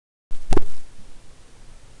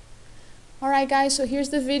Alright guys, so here's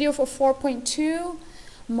the video for 4.2,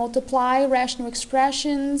 multiply rational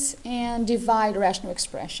expressions and divide rational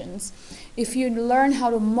expressions. If you learn how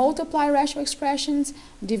to multiply rational expressions,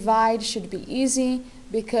 divide should be easy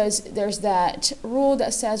because there's that rule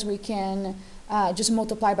that says we can just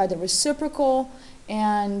multiply by the reciprocal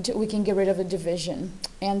and we can get rid of the division.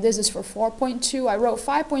 And this is for 4.2. I wrote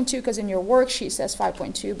 5.2 because in your worksheet it says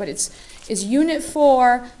 5.2, but it's Unit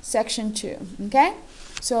 4, Section 2, okay?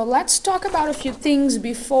 So let's talk about a few things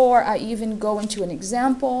before I even go into an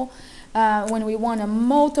example. When we want to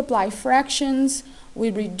multiply fractions,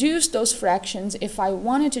 we reduce those fractions. If I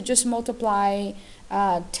wanted to just multiply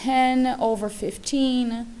 10 over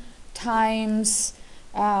 15 times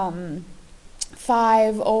 5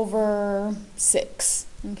 over 6,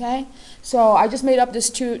 okay? So I just made up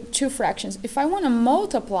these two fractions. If I want to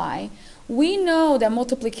multiply, we know that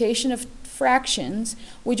multiplication of fractions,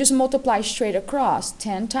 we just multiply straight across.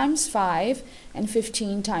 10 times 5 and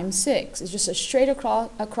 15 times 6. It's just a straight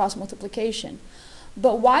across multiplication.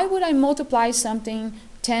 But why would I multiply something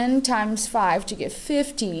 10 times 5 to get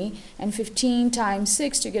 50 and 15 times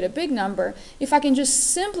 6 to get a big number if I can just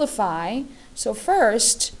simplify? So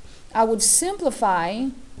first, I would simplify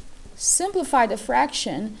the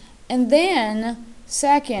fraction, and then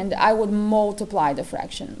second, I would multiply the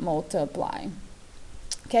fraction, multiply.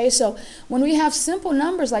 Okay, so when we have simple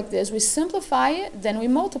numbers like this, we simplify it, then we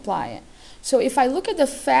multiply it. So if I look at the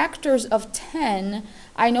factors of 10,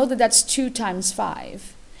 I know that that's 2 times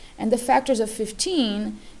 5. And the factors of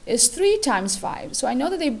 15 is 3 times 5. So I know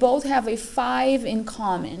that they both have a 5 in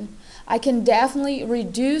common. I can definitely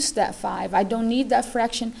reduce that 5. I don't need that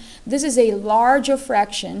fraction. This is a larger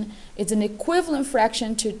fraction. It's an equivalent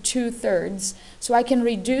fraction to 2/3. So I can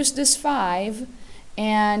reduce this 5.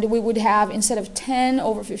 And we would have, instead of 10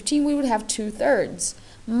 over 15, we would have 2/3.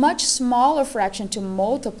 Much smaller fraction to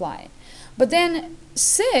multiply. But then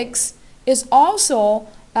 6 is also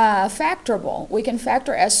factorable. We can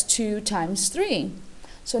factor as 2 times 3.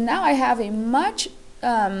 So now I have a much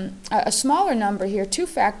a smaller number here, 2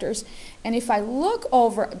 factors. And if I look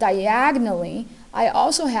over diagonally, I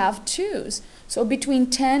also have 2's. So between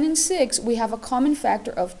 10 and 6, we have a common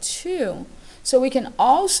factor of 2. So we can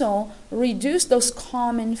also reduce those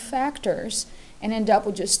common factors and end up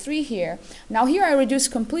with just 3 here. Now here I reduce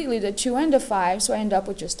completely the 2 and the 5, so I end up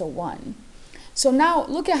with just a 1. So now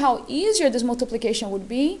look at how easier this multiplication would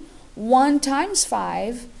be. 1 times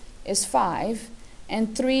 5 is 5,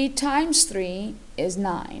 and 3 times 3 is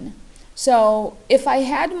 9. So if I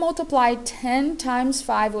had multiplied 10 times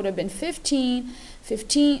 5, it would have been 15,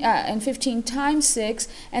 and 15 times 6,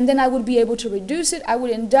 and then I would be able to reduce it. I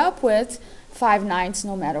would end up with 5/9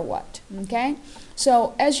 no matter what, okay?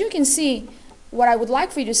 So as you can see, what I would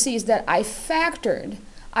like for you to see is that I factored.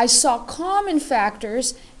 I saw common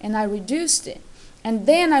factors and I reduced it. And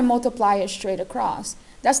then I multiply it straight across.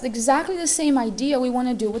 That's exactly the same idea we want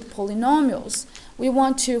to do with polynomials. We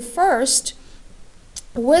want to first,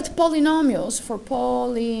 with polynomials, for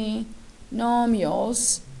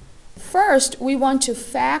polynomials, first we want to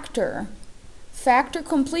factor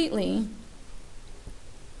completely.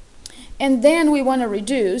 And then we want to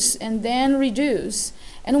reduce, and then reduce.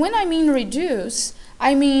 And when I mean reduce,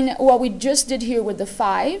 I mean what we just did here with the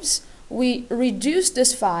 5's. We reduced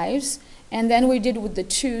this 5's, and then we did with the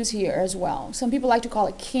 2's here as well. Some people like to call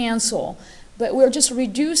it cancel, but we're just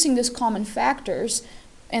reducing these common factors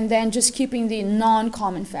and then just keeping the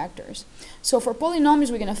non-common factors. So for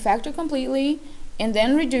polynomials, we're going to factor completely and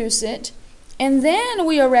then reduce it, and then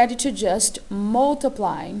we are ready to just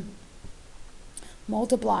multiply,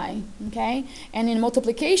 okay? And in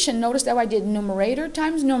multiplication, notice that I did numerator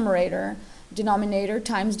times numerator, denominator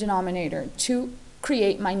times denominator to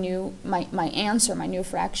create my answer, my new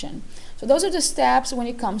fraction. So those are the steps when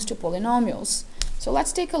it comes to polynomials. So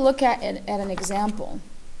let's take a look at an example.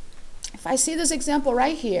 If I see this example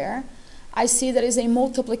right here, I see that is a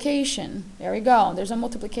multiplication. There we go, there's a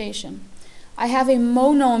multiplication. I have a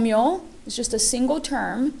monomial, it's just a single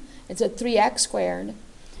term, it's a 3x squared.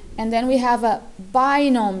 And then we have a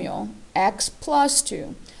binomial, x plus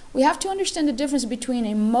 2. We have to understand the difference between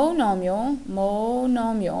a monomial,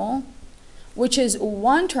 which is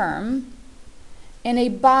one term, and a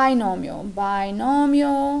binomial,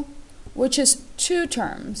 which is 2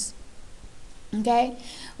 terms. Okay?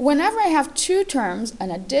 Whenever I have 2 terms,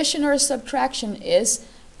 an addition or a subtraction is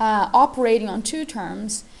operating on 2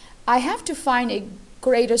 terms, I have to find a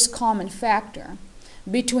greatest common factor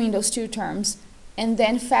between those 2 terms and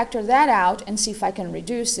then factor that out and see if I can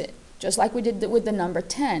reduce it, just like we did with the number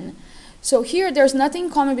 10. So here there's nothing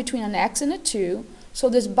common between an x and a 2, so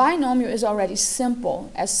this binomial is already simple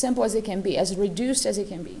as it can be, as reduced as it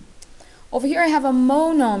can be. Over here I have a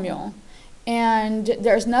monomial, and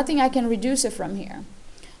there's nothing I can reduce it from here.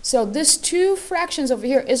 So this 2 fractions over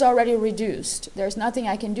here is already reduced. There's nothing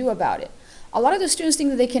I can do about it. A lot of the students think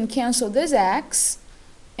that they can cancel this x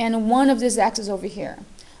and one of these x's over here.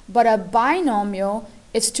 But a binomial,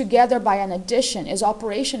 it's together by an addition, is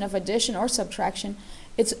operation of addition or subtraction.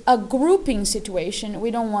 It's a grouping situation.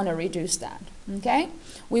 We don't want to reduce that, okay?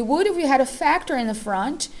 We would if we had a factor in the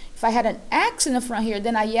front. If I had an x in the front here,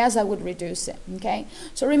 then yes, I would reduce it, okay?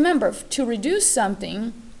 So remember, to reduce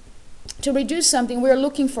something, we're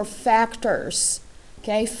looking for factors,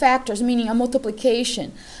 okay? Factors, meaning a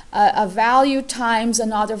multiplication, a value times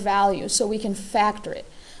another value, so we can factor it.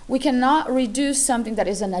 We cannot reduce something that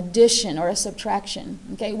is an addition or a subtraction,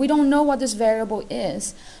 okay? We don't know what this variable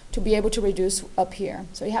is to be able to reduce up here,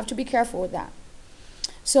 so you have to be careful with that.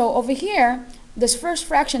 So over here, this first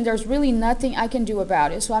fraction, there's really nothing I can do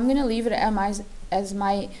about it, so I'm going to leave it as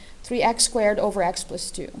my 3x squared over x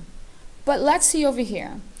plus 2. But let's see over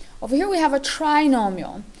here. Over here we have a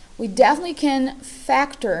trinomial. We definitely can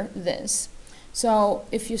factor this. So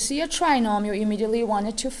if you see a trinomial, you immediately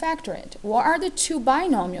wanted to factor it. What are the 2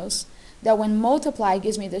 binomials that when multiplied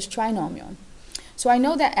gives me this trinomial? So I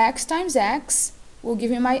know that x times x will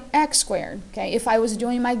give me my x squared, okay, if I was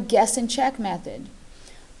doing my guess and check method.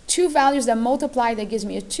 2 values that multiply that gives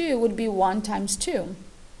me a 2 would be 1 times 2.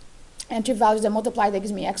 And 2 values that multiply that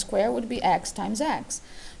gives me x squared would be x times x.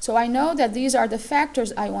 So I know that these are the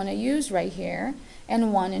factors I want to use right here,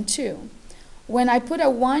 and 1 and 2. When I put a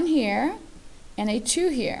 1 here and a 2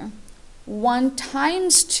 here, 1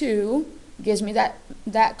 times 2 gives me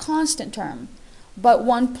that constant term. But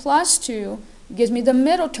 1 plus 2 gives me the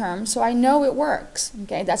middle term, so I know it works.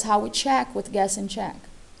 Okay, that's how we check with guess and check.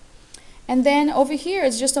 And then over here,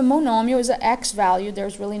 it's just a monomial, it's an x value.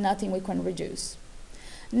 There's really nothing we can reduce.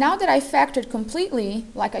 Now that I factored completely,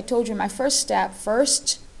 like I told you in my first step,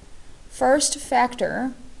 first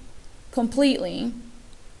factor completely,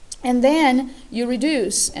 and then you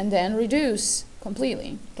reduce, and then reduce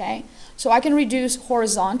completely, okay? So I can reduce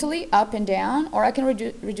horizontally, up and down, or I can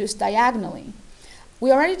reduce diagonally.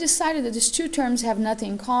 We already decided that these 2 terms have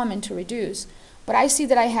nothing in common to reduce, but I see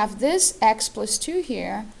that I have this x plus 2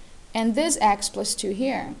 here, and this x plus 2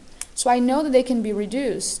 here. So I know that they can be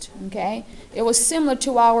reduced, okay? It was similar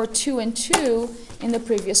to our 2 and 2 in the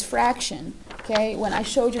previous fraction, okay? When I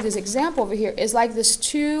showed you this example over here, it's like this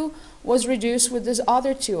 2 was reduced with this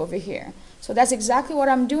other 2 over here. So that's exactly what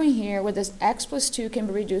I'm doing here with this x plus 2 can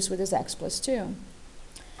be reduced with this x plus 2.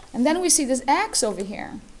 And then we see this x over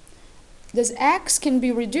here. This x can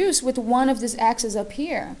be reduced with one of these x's up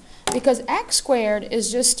here because x squared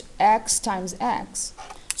is just x times x.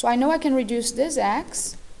 So I know I can reduce this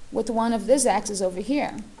x with one of these x's over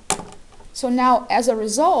here. So now as a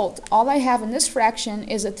result, all I have in this fraction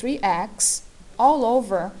is a 3x all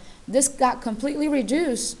over. This got completely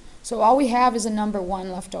reduced, so all we have is a number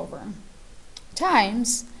 1 left over.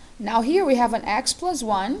 Times, now here we have an x plus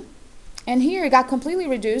 1, and here it got completely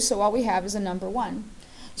reduced, so all we have is a number 1.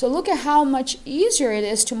 So look at how much easier it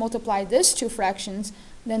is to multiply these 2 fractions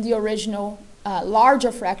than the original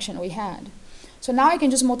larger fraction we had. So now I can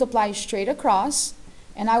just multiply straight across,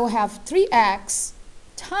 and I will have 3x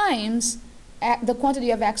times the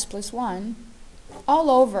quantity of x plus 1 all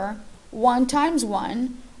over 1 times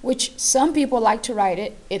 1, which some people like to write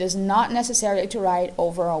it. It is not necessary to write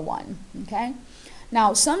over a 1, okay?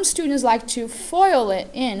 Now, some students like to FOIL it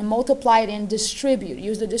in, multiply it in, distribute,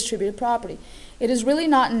 use the distributive property. It is really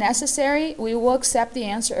not necessary. We will accept the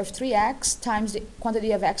answer of 3x times the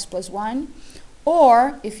quantity of x plus 1.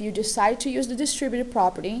 Or, if you decide to use the distributive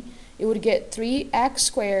property, it would get 3x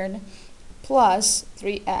squared plus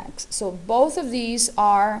 3x. So both of these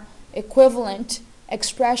are equivalent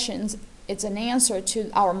expressions. It's an answer to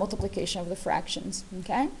our multiplication of the fractions,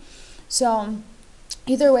 okay? So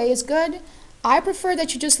either way is good. I prefer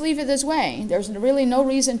that you just leave it this way. There's really no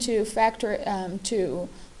reason to factor, to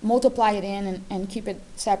multiply it in and keep it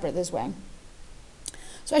separate this way.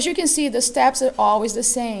 So as you can see, the steps are always the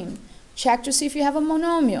same. Check to see if you have a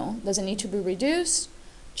monomial. Does it need to be reduced?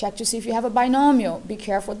 Check to see if you have a binomial. Be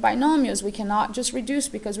careful with binomials. We cannot just reduce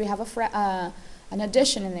because we have an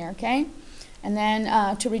addition in there, okay? And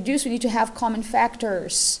then to reduce, we need to have common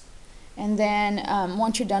factors. And then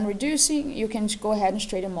once you're done reducing, you can go ahead and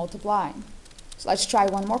straight and multiply. So let's try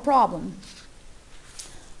one more problem.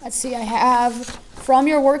 Let's see, I have from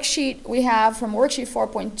your worksheet, we have from worksheet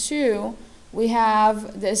 4.2, we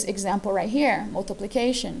have this example right here,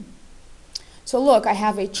 multiplication. So look, I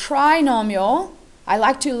have a trinomial. I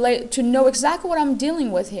like to know exactly what I'm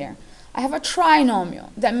dealing with here. I have a trinomial.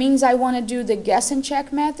 That means I want to do the guess and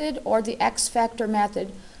check method or the x factor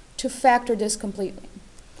method to factor this completely.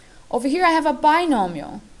 Over here I have a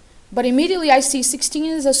binomial, but immediately I see 16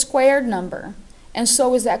 is a squared number, and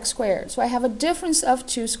so is x squared. So I have a difference of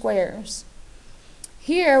 2 squares.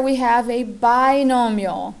 Here we have a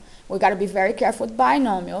binomial. We got to be very careful with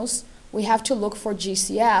binomials. We have to look for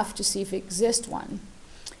GCF to see if it exists one.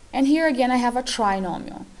 And here again I have a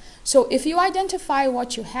trinomial. So if you identify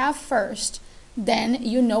what you have first, then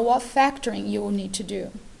you know what factoring you will need to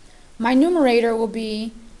do. My numerator will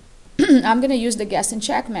be, I'm going to use the guess and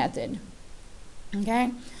check method.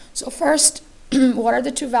 Okay, so first, what are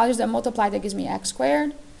the two values that multiply that gives me x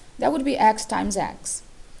squared? That would be x times x.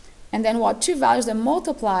 And then what two values that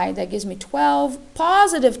multiply that gives me 12,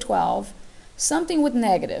 positive 12, something with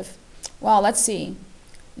negative. Well, let's see.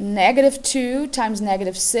 Negative 2 times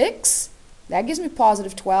negative 6, that gives me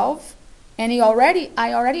positive 12. And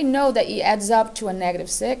I already know that it adds up to a negative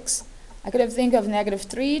 6. I could have think of negative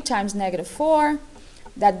 3 times negative 4.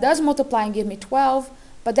 That does multiply and give me 12,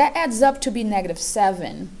 but that adds up to be negative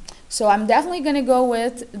 7. So I'm definitely going to go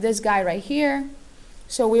with this guy right here.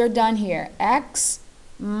 So we're done here. X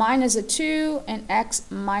minus a 2 and x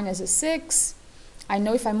minus a 6. I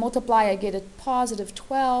know if I multiply, I get a positive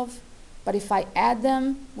 12, but if I add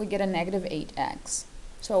them, we get a negative 8x.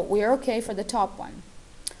 So we're okay for the top one.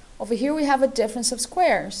 Over here we have a difference of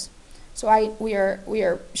squares. So we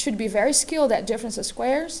should be very skilled at difference of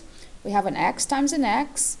squares. We have an x times an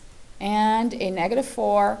x and a negative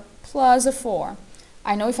 4 plus a 4.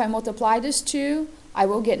 I know if I multiply this 2, I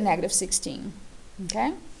will get negative 16.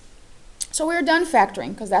 Okay? So we're done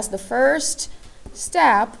factoring because that's the first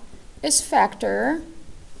step, is factor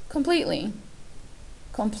completely.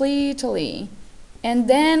 And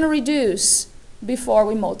then reduce before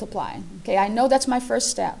we multiply. Okay, I know that's my first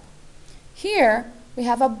step. Here we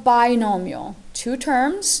have a binomial, two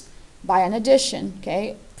terms by an addition,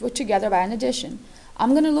 okay, put together by an addition.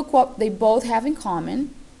 I'm going to look what they both have in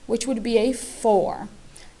common, which would be a 4.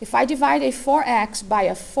 If I divide a 4x by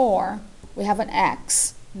a 4, we have an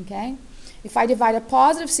x, okay? If I divide a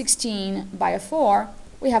positive 16 by a 4,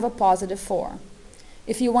 we have a positive 4.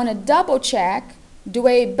 If you want to double check, do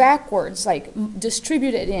a backwards, like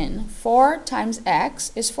distribute it in. 4 times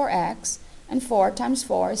x is 4x, and 4 times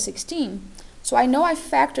 4 is 16. So I know I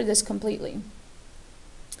factored this completely.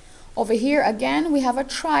 Over here, again, we have a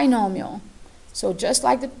trinomial. So just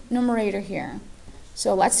like the numerator here.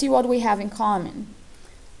 So let's see what we have in common.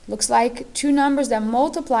 Looks like two numbers that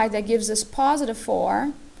multiply that gives us positive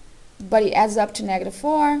 4, but it adds up to negative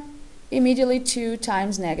 4. Immediately 2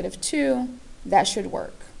 times negative 2, that should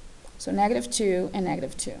work. So negative 2 and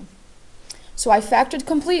negative 2. So I factored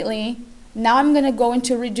completely. Now I'm going to go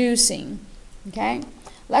into reducing. Okay?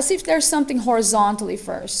 Let's see if there's something horizontally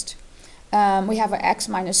first. We have an x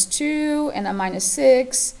minus 2 and a minus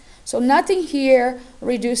 6. So nothing here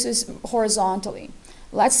reduces horizontally.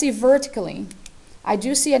 Let's see vertically. I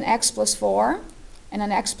do see an x plus 4 and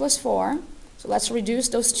an x plus 4. So let's reduce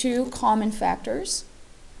those two common factors.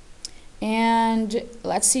 And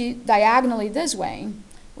let's see diagonally this way.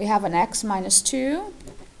 We have an x minus 2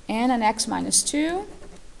 and an x minus 2.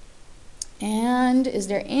 And is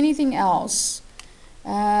there anything else?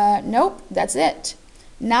 Nope, that's it.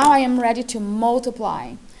 Now I am ready to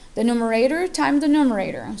multiply. The numerator times the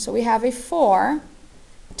numerator. So we have a 4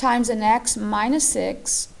 times an x minus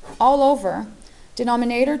 6 all over.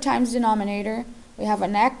 Denominator times denominator. We have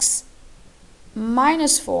an x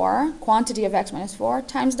minus 4, quantity of x minus 4,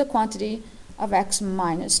 times the quantity of x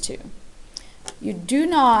minus 2. You do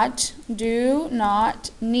not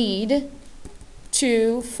need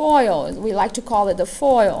to FOIL. We like to call it the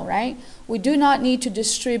FOIL, right? We do not need to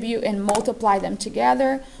distribute and multiply them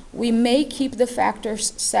together. We may keep the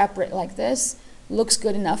factors separate like this. Looks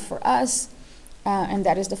good enough for us, and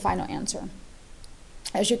that is the final answer.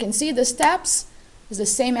 As you can see, the steps is the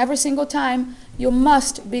same every single time. You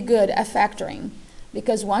must be good at factoring,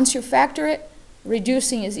 because once you factor it,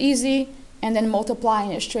 reducing is easy, and then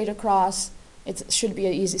multiplying it straight across, it should be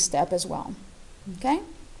an easy step as well. Okay?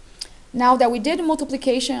 Now that we did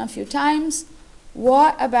multiplication a few times,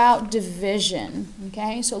 what about division?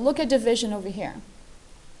 Okay, so look at division over here.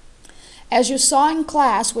 As you saw in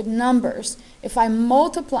class with numbers, if I'm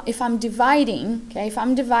dividing,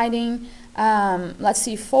 let's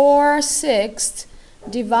see, 4/6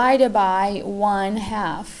 divided by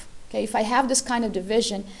 1/2. Okay, if I have this kind of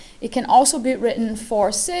division, it can also be written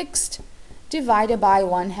 4/6 divided by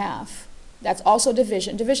 1/2. That's also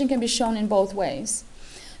division. Division can be shown in both ways.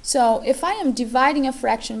 So if I am dividing a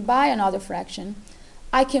fraction by another fraction,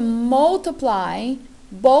 I can multiply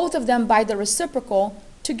both of them by the reciprocal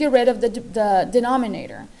to get rid of the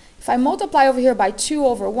denominator. If I multiply over here by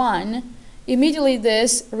 2/1, immediately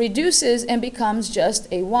this reduces and becomes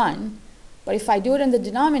just a 1. But if I do it in the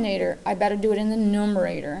denominator, I better do it in the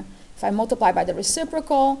numerator. If I multiply by the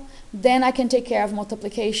reciprocal, then I can take care of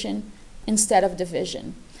multiplication instead of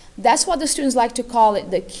division. That's what the students like to call it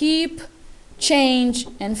the keep, change,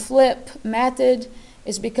 and flip method,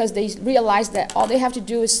 is because they realize that all they have to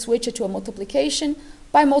do is switch it to a multiplication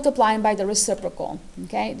by multiplying by the reciprocal.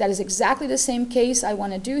 Okay, that is exactly the same case I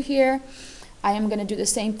want to do here. I am going to do the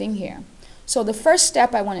same thing here. So the first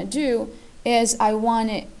step I want to do is I want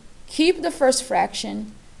to keep the first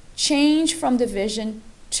fraction, change from division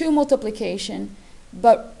to multiplication,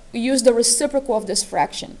 but use the reciprocal of this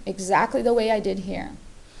fraction, exactly the way I did here.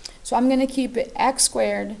 So I'm going to keep it x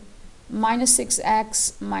squared minus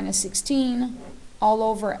 6x minus 16 all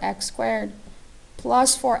over x squared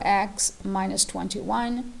plus 4x minus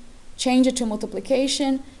 21. Change it to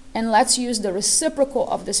multiplication, and let's use the reciprocal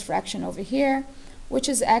of this fraction over here, which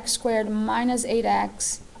is x squared minus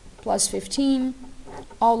 8x plus 15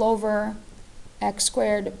 all over x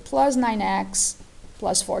squared plus 9x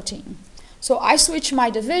plus 14. So I switch my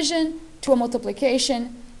division to a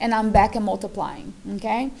multiplication, and I'm back and multiplying,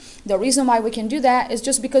 okay? The reason why we can do that is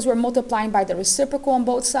just because we're multiplying by the reciprocal on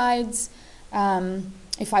both sides.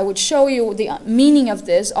 If I would show you the meaning of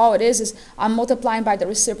this, all it is I'm multiplying by the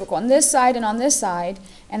reciprocal on this side and on this side,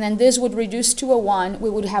 and then this would reduce to a 1. We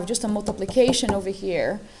would have just a multiplication over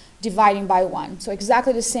here, dividing by 1. So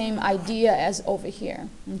exactly the same idea as over here,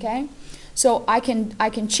 okay? So I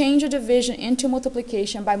can change a division into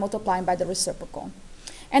multiplication by multiplying by the reciprocal.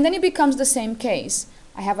 And then it becomes the same case.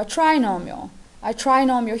 I have a trinomial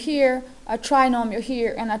here, a trinomial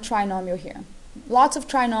here, and a trinomial here. Lots of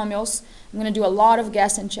trinomials. I'm going to do a lot of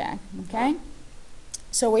guess and check, okay?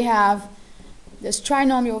 So we have this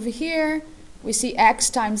trinomial over here. We see x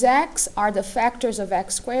times x are the factors of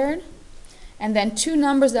x squared. And then two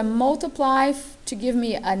numbers that multiply to give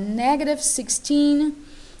me a negative 16.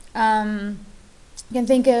 You can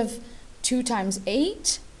think of 2 times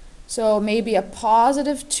 8. So maybe a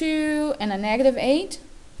positive 2 and a negative 8.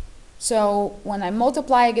 So when I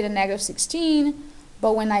multiply, I get a negative 16.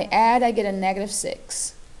 But when I add, I get a negative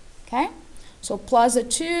 6. Okay? So plus a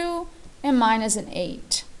 2 and minus an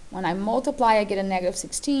 8. When I multiply, I get a negative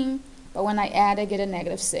 16. But when I add, I get a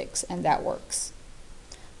negative 6. And that works.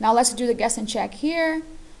 Now let's do the guess and check here.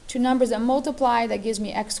 Two numbers that multiply, that gives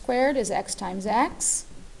me x squared is x times x.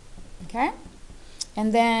 Okay?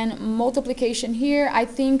 And then multiplication here, I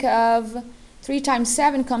think of 3 times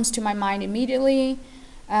 7 comes to my mind immediately.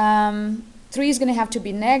 3 is going to have to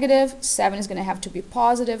be negative, 7 is going to have to be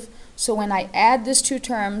positive. So when I add these two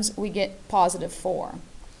terms, we get positive 4.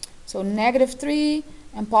 So negative 3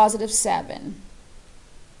 and positive 7.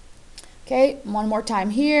 Okay, one more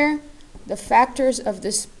time here. The factors of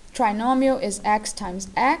this trinomial is x times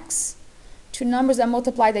x. Two numbers that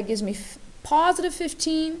multiply, that gives me positive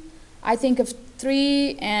 15. I think of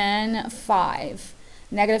 3 and 5.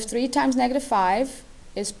 Negative 3 times negative 5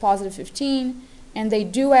 is positive 15. And they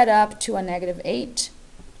do add up to a negative 8.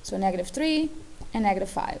 So negative 3 and negative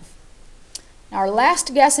 5. Now our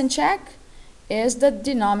last guess and check is the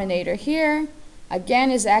denominator here.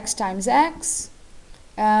 Again is x times x.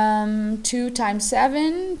 2 times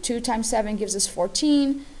 7. 2 times 7 gives us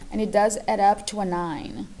 14. And it does add up to a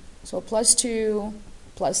 9. So plus 2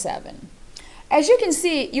 plus 7. As you can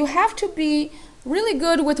see, you have to be really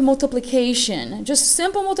good with multiplication. Just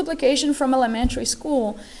simple multiplication from elementary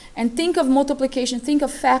school. And think of multiplication, think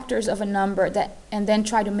of factors of a number, and then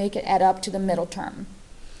try to make it add up to the middle term.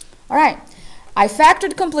 All right, I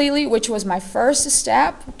factored completely, which was my first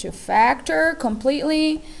step, to factor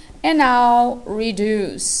completely, and now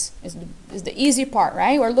reduce is the easy part,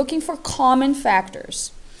 right? We're looking for common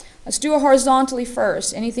factors. Let's do it horizontally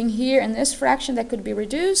first. Anything here in this fraction that could be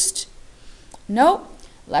reduced? Nope.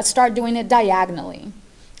 Let's start doing it diagonally.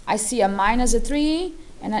 I see a minus a 3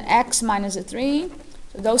 and an x minus a 3.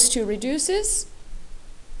 So those two reduces.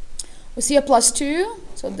 We see a plus 2.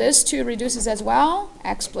 So this 2 reduces as well.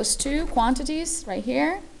 X plus 2 quantities right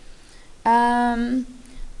here.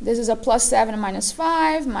 This is a plus 7 and minus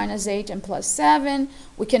 5, minus 8 and plus 7.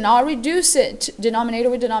 We cannot reduce it denominator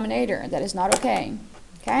with denominator. That is not okay.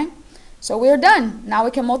 Okay? So we're done. Now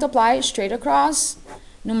we can multiply straight across.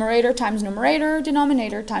 Numerator times numerator,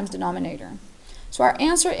 denominator times denominator. So our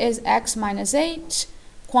answer is x minus 8,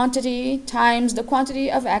 quantity times the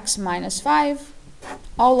quantity of x minus 5,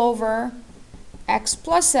 all over x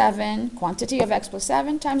plus 7, quantity of x plus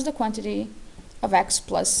 7 times the quantity of x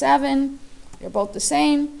plus 7. They're both the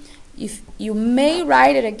same. If you may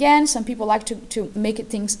write it again, some people like to make it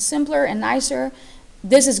things simpler and nicer.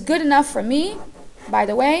 This is good enough for me, by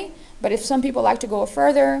the way, but if some people like to go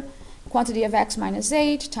further, quantity of x minus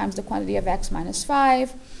 8 times the quantity of x minus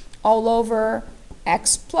 5 all over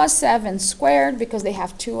x plus 7 squared, because they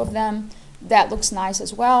have two of them. That looks nice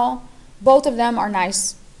as well. Both of them are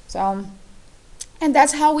nice. So, and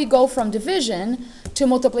that's how we go from division to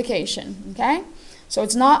multiplication, okay? So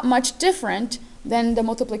it's not much different than the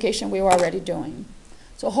multiplication we were already doing.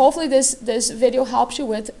 So hopefully this video helps you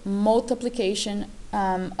with multiplication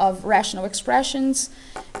of rational expressions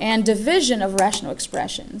and division of rational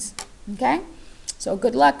expressions, okay? So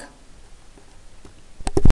good luck.